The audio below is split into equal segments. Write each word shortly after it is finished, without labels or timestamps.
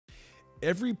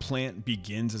Every plant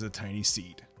begins as a tiny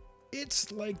seed.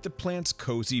 It's like the plant's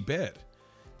cozy bed.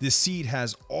 The seed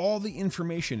has all the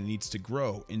information it needs to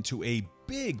grow into a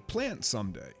big plant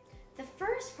someday. The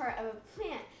first part of a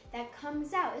plant that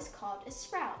comes out is called a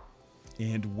sprout.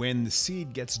 And when the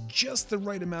seed gets just the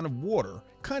right amount of water,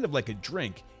 kind of like a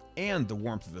drink, and the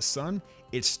warmth of the sun,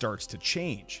 it starts to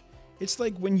change. It's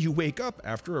like when you wake up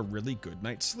after a really good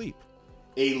night's sleep.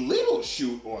 A little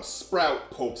shoot or sprout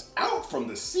pokes out from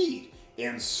the seed,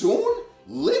 and soon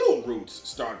little roots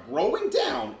start growing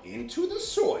down into the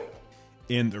soil.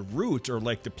 And the roots are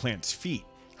like the plant's feet,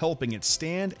 helping it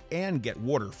stand and get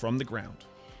water from the ground.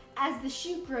 As the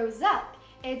shoot grows up,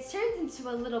 it turns into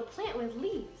a little plant with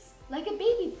leaves, like a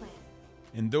baby plant.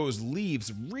 And those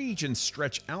leaves reach and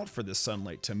stretch out for the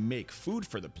sunlight to make food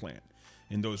for the plant.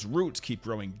 And those roots keep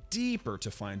growing deeper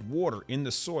to find water in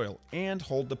the soil and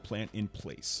hold the plant in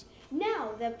place.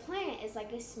 Now the plant is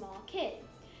like a small kid.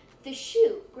 The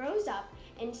shoot grows up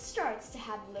and starts to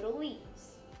have little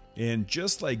leaves. And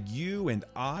just like you and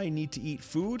I need to eat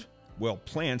food, well,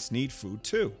 plants need food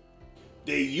too.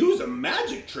 They use a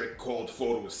magic trick called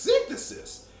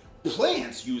photosynthesis.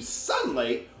 Plants use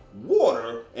sunlight,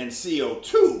 water, and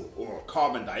CO2, or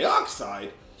carbon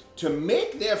dioxide, to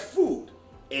make their food.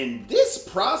 And this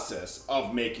process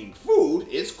of making food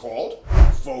is called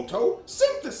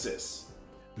photosynthesis.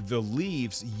 The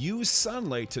leaves use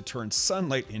sunlight to turn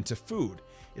sunlight into food.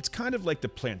 It's kind of like the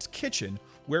plant's kitchen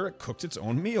where it cooks its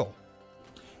own meal.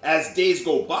 As days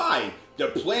go by, the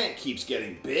plant keeps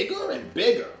getting bigger and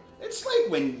bigger. It's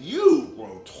like when you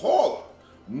grow taller,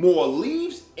 more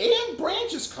leaves and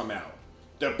branches come out.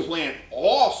 The plant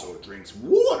also drinks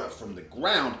water from the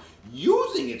ground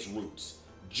using its roots,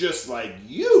 just like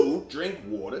you drink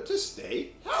water to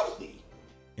stay healthy.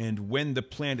 And when the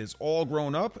plant is all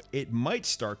grown up, it might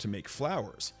start to make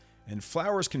flowers. And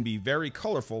flowers can be very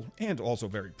colorful and also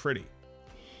very pretty.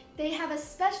 They have a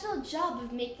special job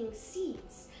of making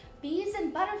seeds. Bees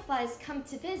and butterflies come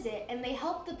to visit and they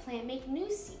help the plant make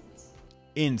new seeds.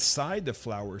 Inside the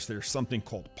flowers, there's something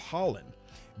called pollen.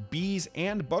 Bees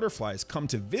and butterflies come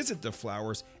to visit the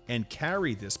flowers and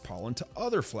carry this pollen to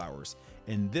other flowers,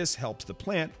 and this helps the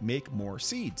plant make more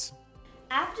seeds.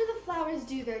 After the flowers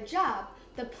do their job,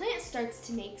 the plant starts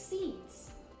to make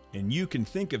seeds. And you can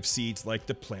think of seeds like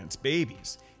the plant's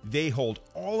babies. They hold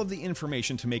all of the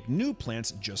information to make new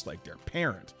plants just like their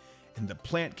parent. And the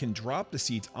plant can drop the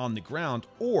seeds on the ground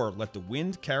or let the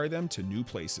wind carry them to new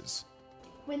places.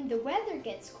 When the weather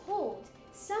gets cold,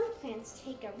 some plants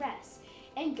take a rest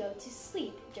and go to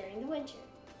sleep during the winter.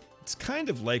 It's kind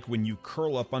of like when you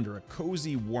curl up under a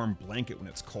cozy, warm blanket when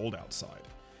it's cold outside.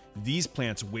 These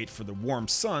plants wait for the warm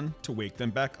sun to wake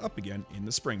them back up again in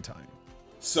the springtime.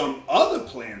 Some other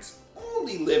plants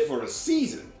only live for a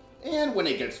season, and when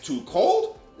it gets too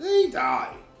cold, they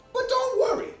die. But don't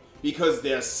worry, because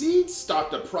their seeds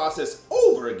start the process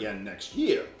over again next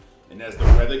year. And as the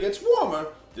weather gets warmer,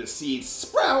 the seeds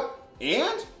sprout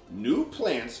and new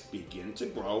plants begin to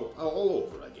grow all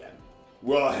over again.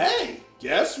 Well, hey,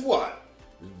 guess what?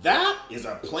 That is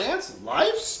a plant's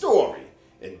life story.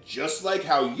 And just like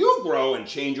how you grow and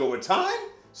change over time,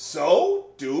 so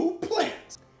do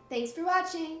plants. Thanks for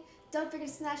watching. Don't forget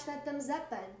to smash that thumbs up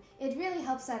button. It really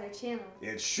helps out our channel.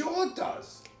 It sure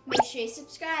does. Make sure you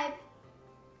subscribe.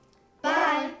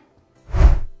 Bye.